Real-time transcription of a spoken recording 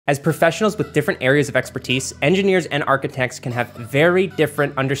As professionals with different areas of expertise, engineers and architects can have very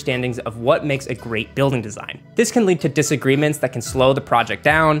different understandings of what makes a great building design. This can lead to disagreements that can slow the project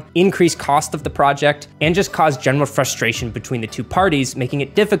down, increase cost of the project, and just cause general frustration between the two parties, making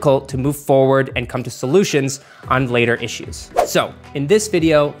it difficult to move forward and come to solutions on later issues. So, in this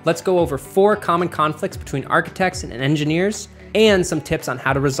video, let's go over 4 common conflicts between architects and engineers, and some tips on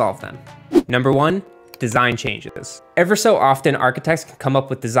how to resolve them. Number 1, design changes. Ever so often, architects can come up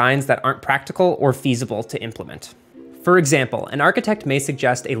with designs that aren't practical or feasible to implement. For example, an architect may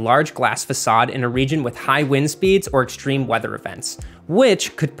suggest a large glass facade in a region with high wind speeds or extreme weather events,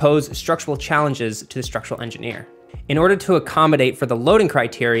 which could pose structural challenges to the structural engineer. In order to accommodate for the loading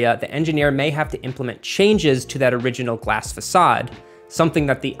criteria, the engineer may have to implement changes to that original glass facade, something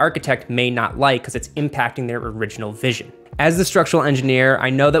that the architect may not like because it's impacting their original vision. As the structural engineer, I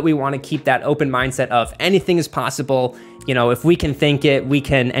know that we want to keep that open mindset of anything is possible. You know, if we can think it, we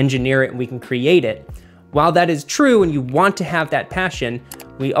can engineer it, and we can create it. While that is true and you want to have that passion,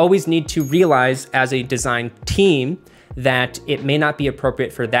 we always need to realize as a design team that it may not be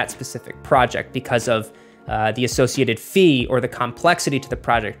appropriate for that specific project because of the associated fee or the complexity to the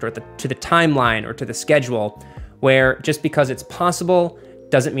project or to the timeline or to the schedule, where just because it's possible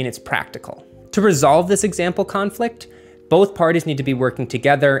doesn't mean it's practical. To resolve this example conflict, both parties need to be working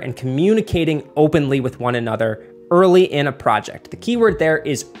together and communicating openly with one another early in a project. The key word there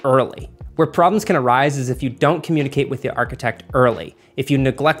is early. Where problems can arise is if you don't communicate with the architect early. If you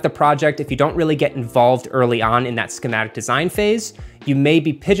neglect the project, if you don't really get involved early on in that schematic design phase, you may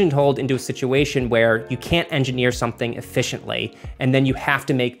be pigeonholed into a situation where you can't engineer something efficiently, and then you have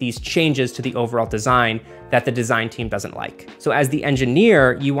to make these changes to the overall design that the design team doesn't like. So as the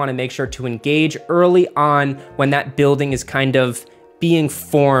engineer, you want to make sure to engage early on when that building is kind of being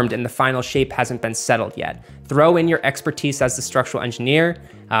formed and the final shape hasn't been settled yet. Throw in your expertise as the structural engineer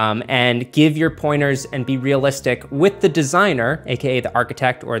and give your pointers and be realistic with the designer, AKA the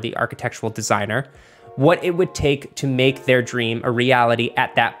architect or the architectural designer, what it would take to make their dream a reality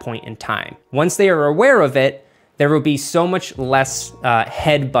at that point in time. Once they are aware of it, there will be so much less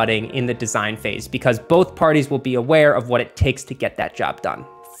head-butting in the design phase because both parties will be aware of what it takes to get that job done.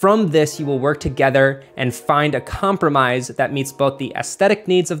 From this, you will work together and find a compromise that meets both the aesthetic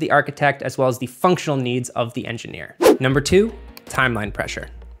needs of the architect as well as the functional needs of the engineer. Number 2, timeline pressure.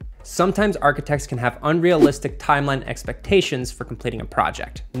 Sometimes architects can have unrealistic timeline expectations for completing a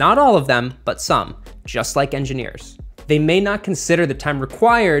project. Not all of them, but some, just like engineers. They may not consider the time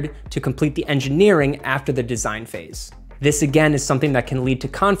required to complete the engineering after the design phase. This again is something that can lead to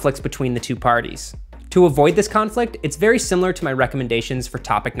conflicts between the two parties. To avoid this conflict, it's very similar to my recommendations for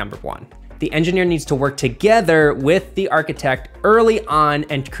topic number 1. The engineer needs to work together with the architect early on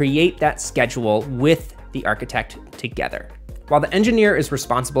and create that schedule with the architect together. While the engineer is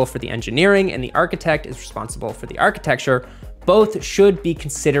responsible for the engineering and the architect is responsible for the architecture, both should be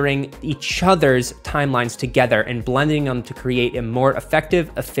considering each other's timelines together and blending them to create a more effective,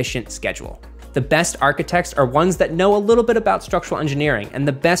 efficient schedule. The best architects are ones that know a little bit about structural engineering, and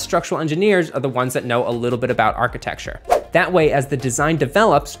the best structural engineers are the ones that know a little bit about architecture. That way, as the design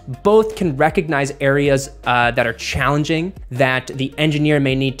develops, both can recognize areas that are challenging that the engineer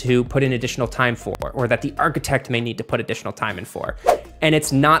may need to put in additional time for, or that the architect may need to put additional time in for. And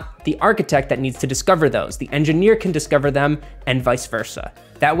it's not the architect that needs to discover those. The engineer can discover them and vice versa.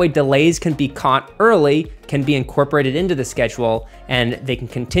 That way delays can be caught early, can be incorporated into the schedule, and they can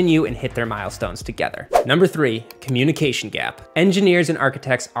continue and hit their milestones together. Number 3, communication gap. Engineers and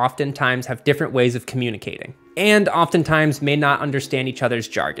architects oftentimes have different ways of communicating, and oftentimes may not understand each other's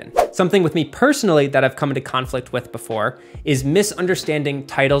jargon. Something with me personally that I've come into conflict with before is misunderstanding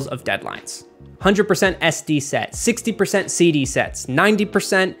titles of deadlines. 100% SD set, 60% CD sets,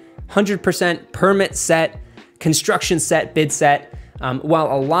 90%, 100% permit set, construction set, bid set.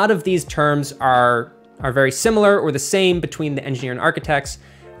 While a lot of these terms are very similar or the same between the engineer and architects,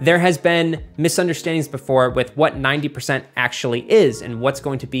 there has been misunderstandings before with what 90% actually is and what's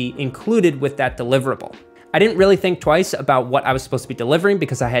going to be included with that deliverable. I didn't really think twice about what I was supposed to be delivering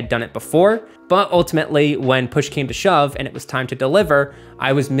because I had done it before, but ultimately when push came to shove and it was time to deliver,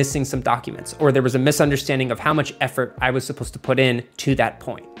 I was missing some documents, or there was a misunderstanding of how much effort I was supposed to put in to that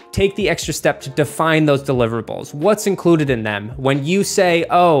point. Take the extra step to define those deliverables. What's included in them? When you say,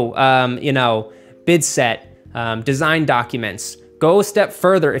 bid set, design documents, go a step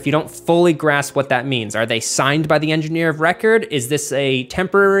further if you don't fully grasp what that means. Are they signed by the engineer of record? Is this a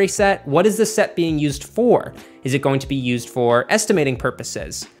temporary set? What is this set being used for? Is it going to be used for estimating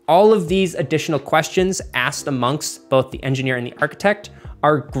purposes? All of these additional questions asked amongst both the engineer and the architect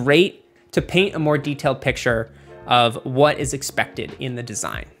are great to paint a more detailed picture of what is expected in the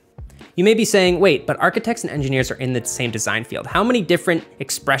design. You may be saying, wait, but architects and engineers are in the same design field. How many different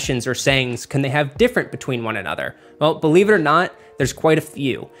expressions or sayings can they have different between one another? Well, believe it or not, there's quite a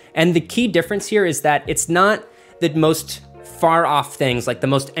few. And the key difference here is that it's not the most far off things, like the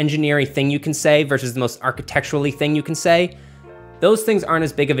most engineering thing you can say versus the most architecturally thing you can say. Those things aren't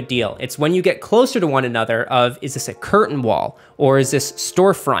as big of a deal. It's when you get closer to one another of, is this a curtain wall? Or is this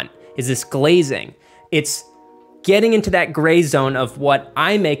storefront? Is this glazing? It's getting into that gray zone of what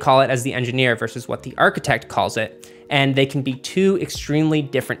I may call it as the engineer versus what the architect calls it. And they can be two extremely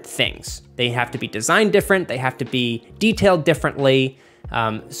different things. They have to be designed different. They have to be detailed differently.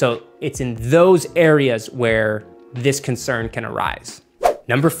 So it's in those areas where this concern can arise.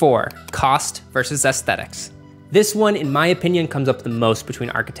 Number 4, cost versus aesthetics. This one, in my opinion, comes up the most between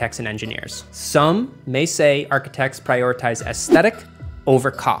architects and engineers. Some may say architects prioritize aesthetic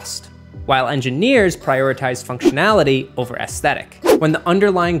over cost, while engineers prioritize functionality over aesthetic. When the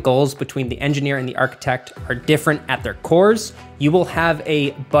underlying goals between the engineer and the architect are different at their cores, you will have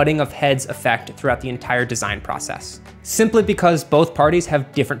a butting of heads effect throughout the entire design process, simply because both parties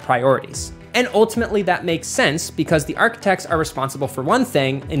have different priorities. And ultimately that makes sense because the architects are responsible for one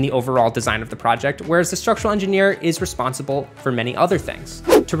thing in the overall design of the project, whereas the structural engineer is responsible for many other things.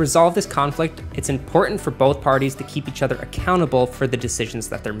 To resolve this conflict, it's important for both parties to keep each other accountable for the decisions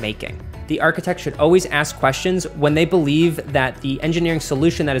that they're making. The architect should always ask questions when they believe that the engineering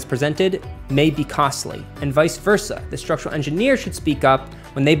solution that is presented may be costly, and vice versa. The structural engineer should speak up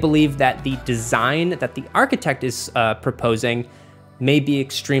when they believe that the design that the architect is proposing may be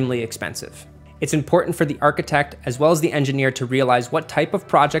extremely expensive. It's important for the architect as well as the engineer to realize what type of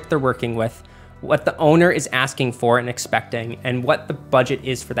project they're working with, what the owner is asking for and expecting, and what the budget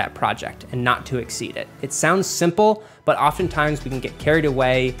is for that project, and not to exceed it. It sounds simple, but oftentimes we can get carried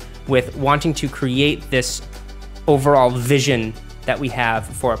away with wanting to create this overall vision that we have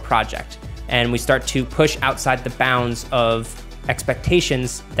for a project, and we start to push outside the bounds of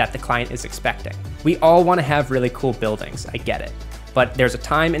expectations that the client is expecting. We all want to have really cool buildings, I get it. But there's a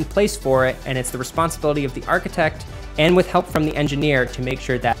time and place for it, and it's the responsibility of the architect and with help from the engineer to make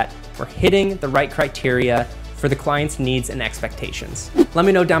sure that we're hitting the right criteria for the client's needs and expectations. Let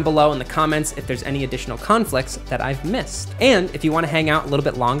me know down below in the comments if there's any additional conflicts that I've missed. And if you want to hang out a little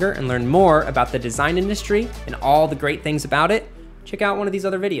bit longer and learn more about the design industry and all the great things about it, check out one of these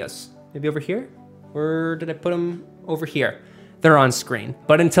other videos. Maybe over here? Or did I put them over here? They're on screen.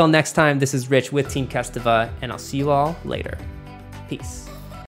 But until next time, this is Rich with Team Kestava, and I'll see you all later. Peace.